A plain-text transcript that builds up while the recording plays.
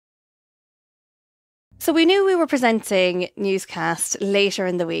So we knew we were presenting Newscast later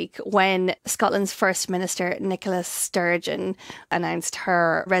in the week when Scotland's First Minister, Nicola Sturgeon, announced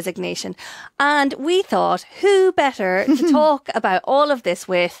her resignation. And we thought, who better to talk about all of this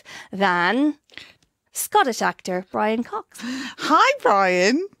with than Scottish actor Brian Cox. Hi,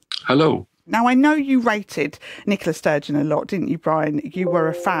 Brian. Hello. Now, I know you rated Nicola Sturgeon a lot, didn't you, Brian? You were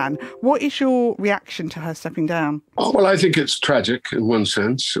a fan. What is your reaction to her stepping down? Oh, well, I think it's tragic in one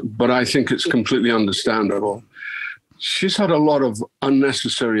sense, but I think it's completely understandable. She's had a lot of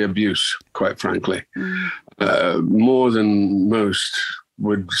unnecessary abuse, quite frankly, more than most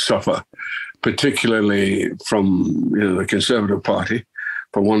would suffer, particularly from the Conservative Party,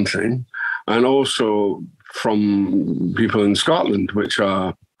 for one thing, and also from people in Scotland, which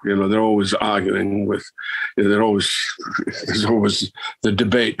are they're always arguing with, there's always the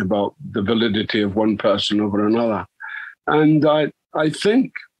debate about the validity of one person over another. And I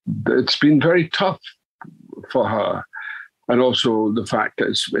think it's been very tough for her. And also the fact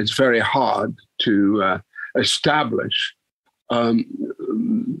that it's very hard to establish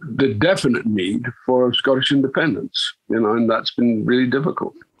the definite need for Scottish independence, and that's been really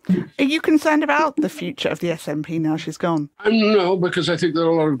difficult. Are you concerned about the future of the SNP now she's gone? No, because I think there are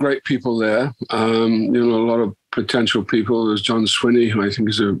a lot of great people there. A lot of potential people. There's John Swinney, who I think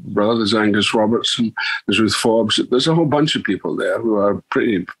is a brother. There's Angus Robertson. There's Ruth Forbes. There's a whole bunch of people there who are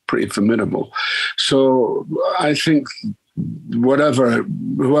pretty formidable. So I think whoever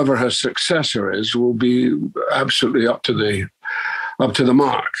her successor is will be absolutely up to the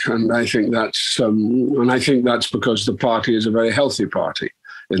mark. And I think that's because the party is a very healthy party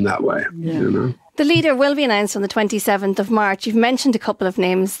in that way. Yeah. The leader will be announced on the 27th of March. You've mentioned a couple of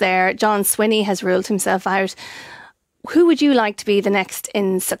names there. John Swinney has ruled himself out. Who would you like to be the next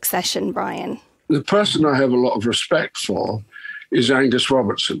in succession, Brian? The person I have a lot of respect for is Angus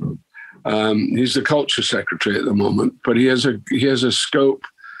Robertson. He's the culture secretary at the moment, but he has a scope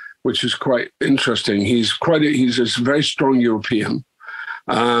which is quite interesting. He's a very strong European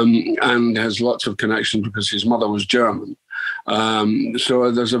and has lots of connections because his mother was German.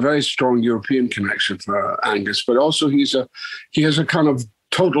 So there's a very strong European connection for Angus, but also he has a kind of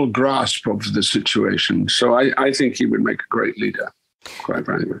total grasp of the situation. So I think he would make a great leader, quite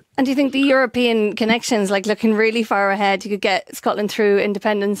frankly. And do you think the European connections, like looking really far ahead, you could get Scotland through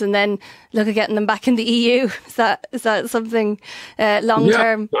independence and then look at getting them back in the EU? Is that something long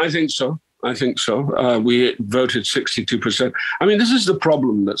term? Yeah, I think so. We voted 62%. I mean, this is the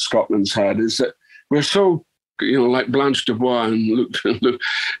problem that Scotland's had, is that we're so, like Blanche Dubois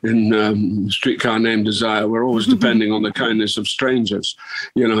in Streetcar Named Desire, we're always depending on the kindness of strangers,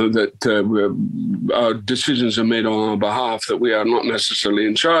 that our decisions are made on our behalf that we are not necessarily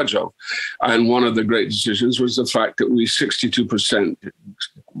in charge of. And one of the great decisions was the fact that 62%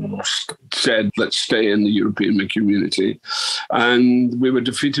 said, let's stay in the European community. And we were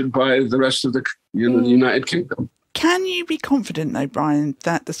defeated by the rest of the United Kingdom. Can you be confident, though, Brian,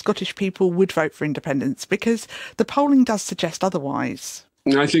 that the Scottish people would vote for independence? Because the polling does suggest otherwise.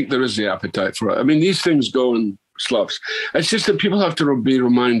 I think there is the appetite for it. I mean, these things go in sloughs. It's just that people have to be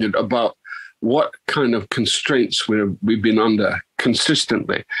reminded about what kind of constraints we've been under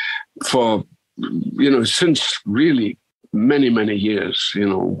consistently for, since really many, many years,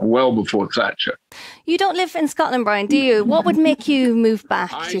 well before Thatcher. You don't live in Scotland, Brian, do you? What would make you move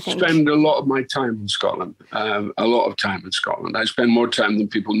back, do you think? I spend a lot of my time in Scotland, I spend more time than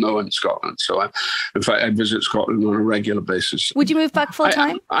people know in Scotland. So, in fact, I visit Scotland on a regular basis. Would you move back full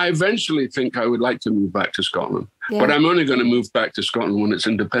time? I eventually think I would like to move back to Scotland. Yeah. But I'm only going to move back to Scotland when it's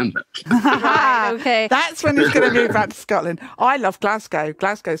independent. Right, okay. That's when he's going to move back to Scotland. I love Glasgow.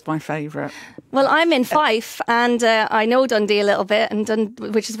 Glasgow's my favourite. Well, I'm in Fife and I know Dundee a little bit, and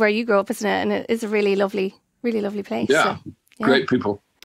which is where you grew up, isn't it? And it is a really lovely place. Yeah, great people.